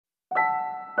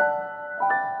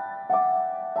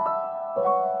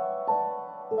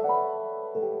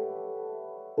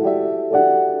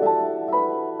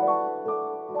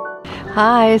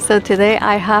Hi, so today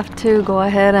I have to go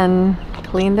ahead and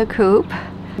clean the coop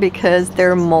because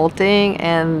they're molting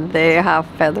and they have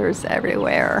feathers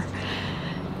everywhere.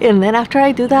 And then after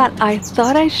I do that, I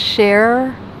thought I'd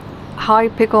share how I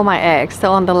pickle my eggs.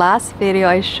 So on the last video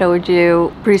I showed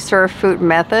you preserved food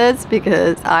methods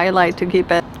because I like to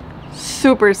keep it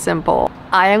super simple.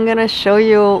 I am gonna show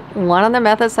you one of the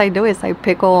methods I do is I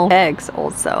pickle eggs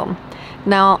also.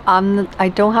 Now, I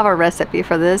don't have a recipe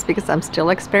for this because I'm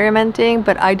still experimenting,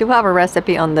 but I do have a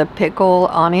recipe on the pickled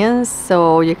onions,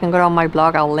 so you can go on my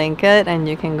blog, I'll link it, and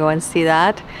you can go and see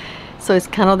that. So it's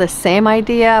kind of the same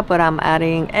idea, but I'm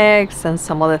adding eggs and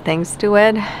some other things to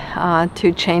it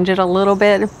to change it a little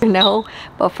bit, you know.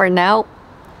 But for now,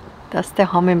 that's the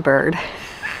hummingbird.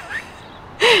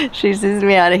 She sees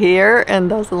me out here and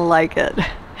doesn't like it.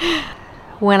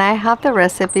 When I have the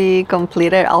recipe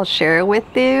completed, I'll share it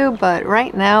with you, but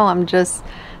right now I'm just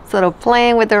sort of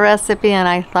playing with the recipe and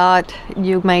I thought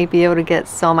you might be able to get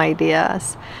some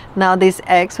ideas. Now these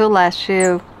eggs will last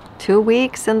you 2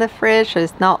 weeks in the fridge, so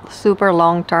it's not super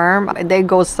long term. They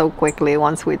go so quickly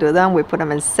once we do them. We put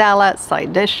them in salads,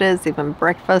 side dishes, even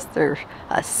breakfast. They're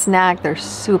a snack. They're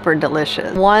super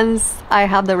delicious. Once I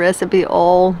have the recipe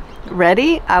all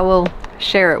ready, I will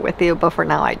share it with you, but for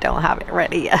now I don't have it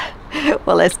ready yet.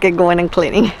 Well, let's get going and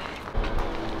cleaning.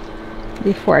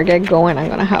 Before I get going, I'm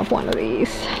gonna have one of these.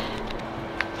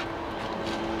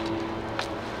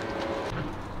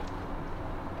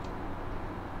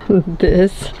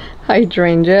 This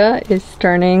hydrangea is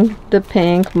turning the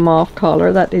pink mauve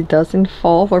color that it doesn't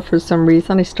fall, or for some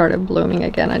reason it started blooming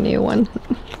again, a new one.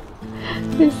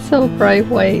 It's so bright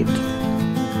white.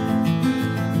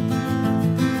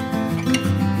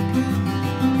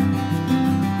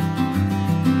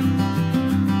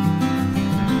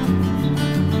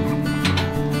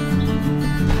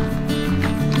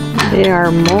 They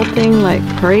are molting like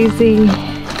crazy.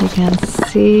 You can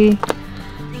see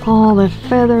all the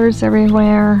feathers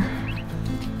everywhere.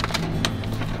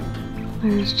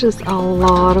 There's just a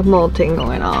lot of molting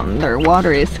going on. Their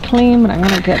water is clean, but I'm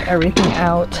gonna get everything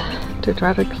out to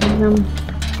try to clean them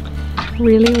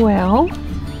really well.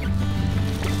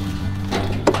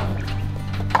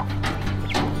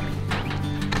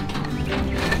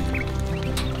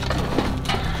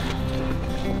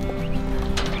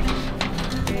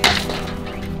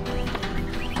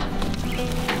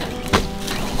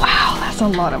 A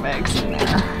lot of eggs in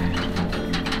there.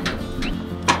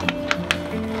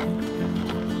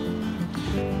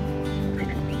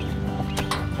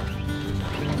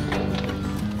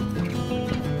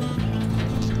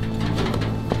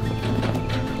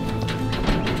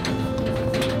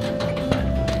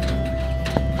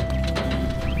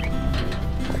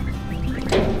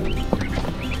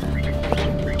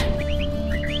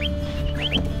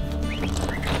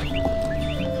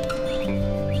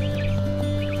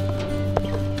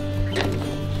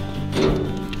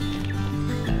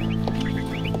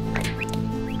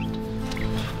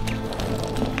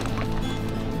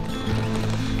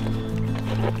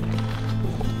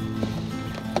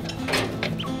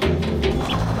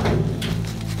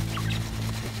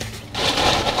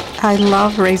 I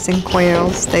love raising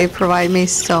quails. They provide me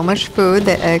so much food.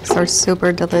 The eggs are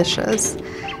super delicious.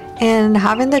 And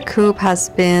having the coop has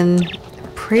been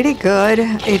pretty good.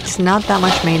 It's not that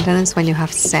much maintenance when you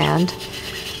have sand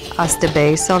as the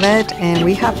base of it. And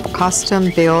we have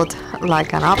custom built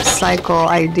like an upcycle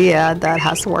idea that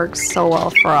has worked so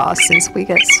well for us since we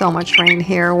get so much rain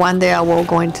here. One day I will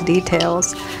go into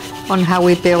details on how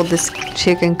we build this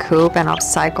chicken coop and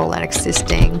upcycle an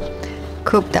existing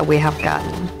coop that we have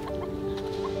gotten.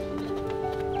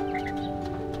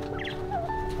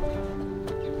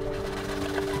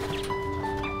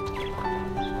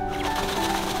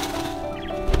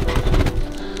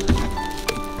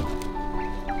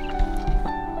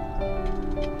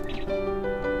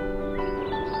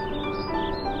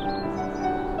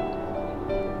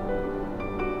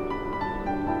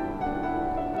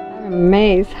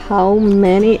 Amazed how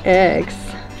many eggs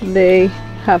they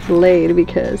have laid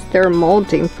because they're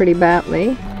molting pretty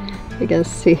badly. You can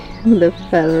see the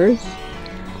feathers.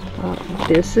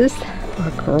 This is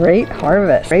a great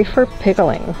harvest, great for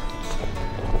pickling.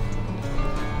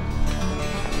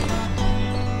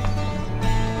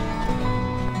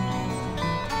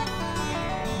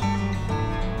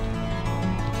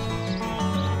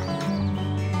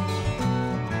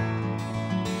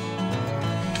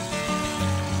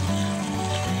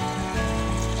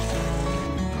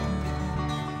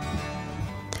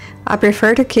 I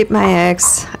prefer to keep my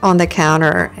eggs on the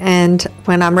counter, and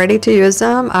when I'm ready to use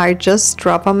them, I just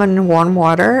drop them in warm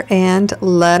water and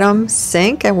let them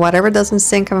sink, and whatever doesn't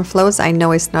sink and floats, I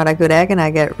know it's not a good egg and I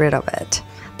get rid of it.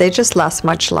 They just last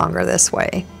much longer this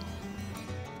way.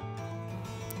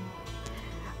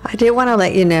 I did want to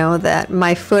let you know that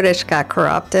my footage got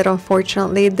corrupted,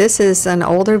 unfortunately. This is an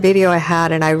older video I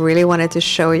had, and I really wanted to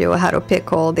show you how to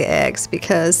pickle the eggs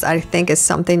because I think it's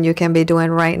something you can be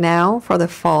doing right now for the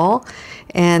fall,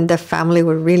 and the family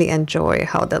would really enjoy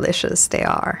how delicious they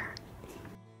are.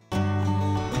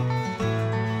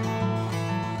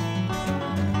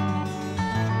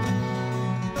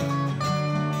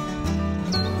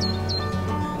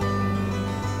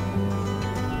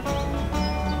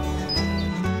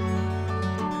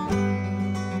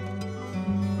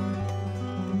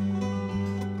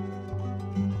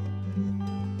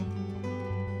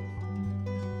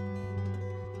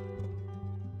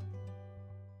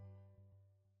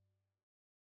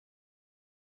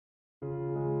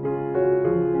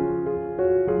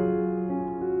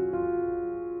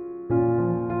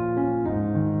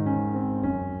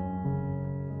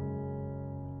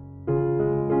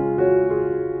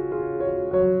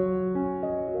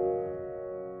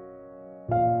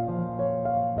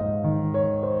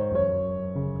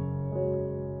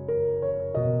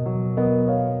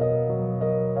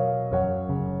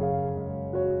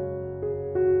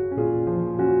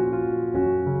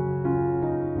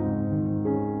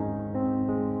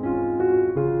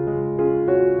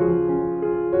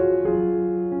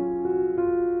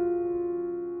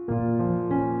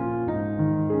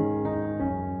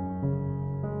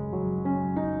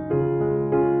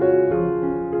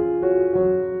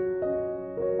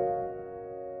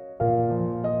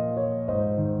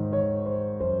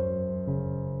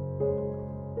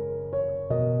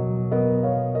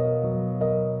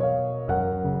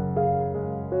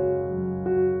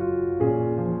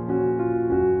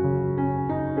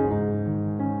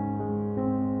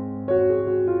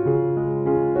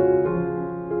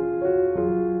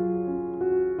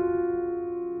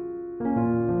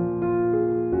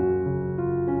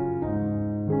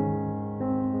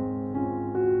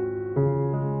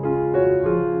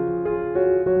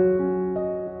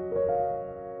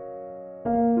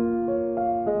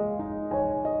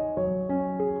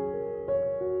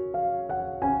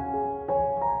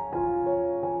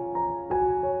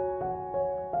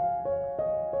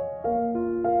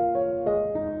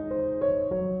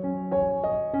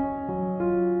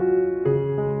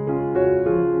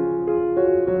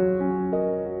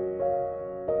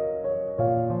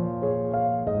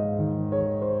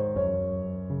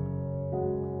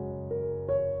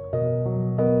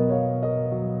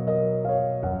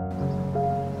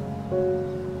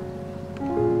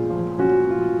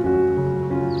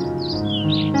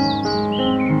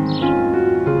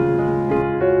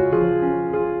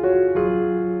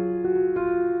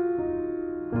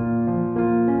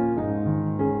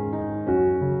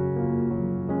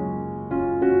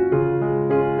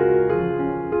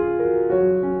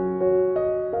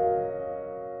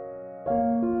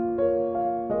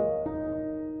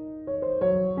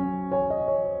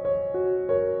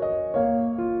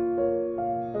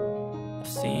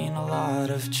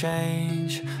 of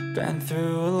change, been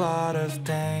through a lot of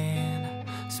pain.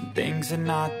 Some things are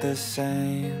not the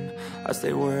same as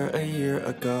they were a year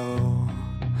ago,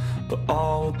 but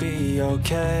all will be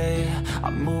okay.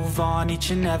 I move on each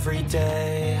and every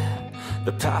day.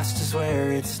 The past is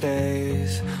where it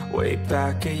stays, way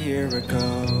back a year ago.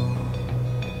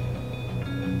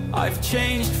 I've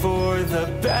changed for the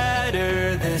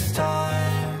better this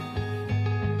time.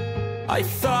 I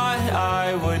thought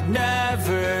I would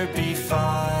never be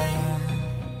fine.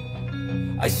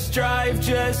 I strive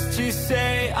just to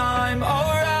say I'm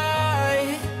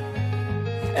alright,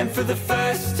 and for the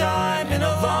first time in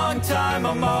a long time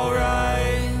I'm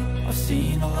alright. I've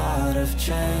seen a lot of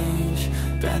change,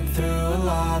 been through a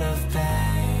lot of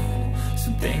pain.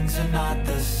 Some things are not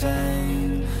the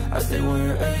same as they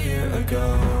were a year ago,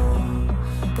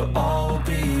 but all will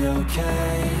be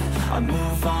okay. I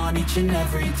move on each and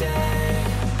every day.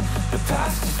 The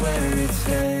past is where it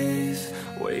stays,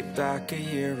 way back a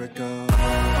year ago.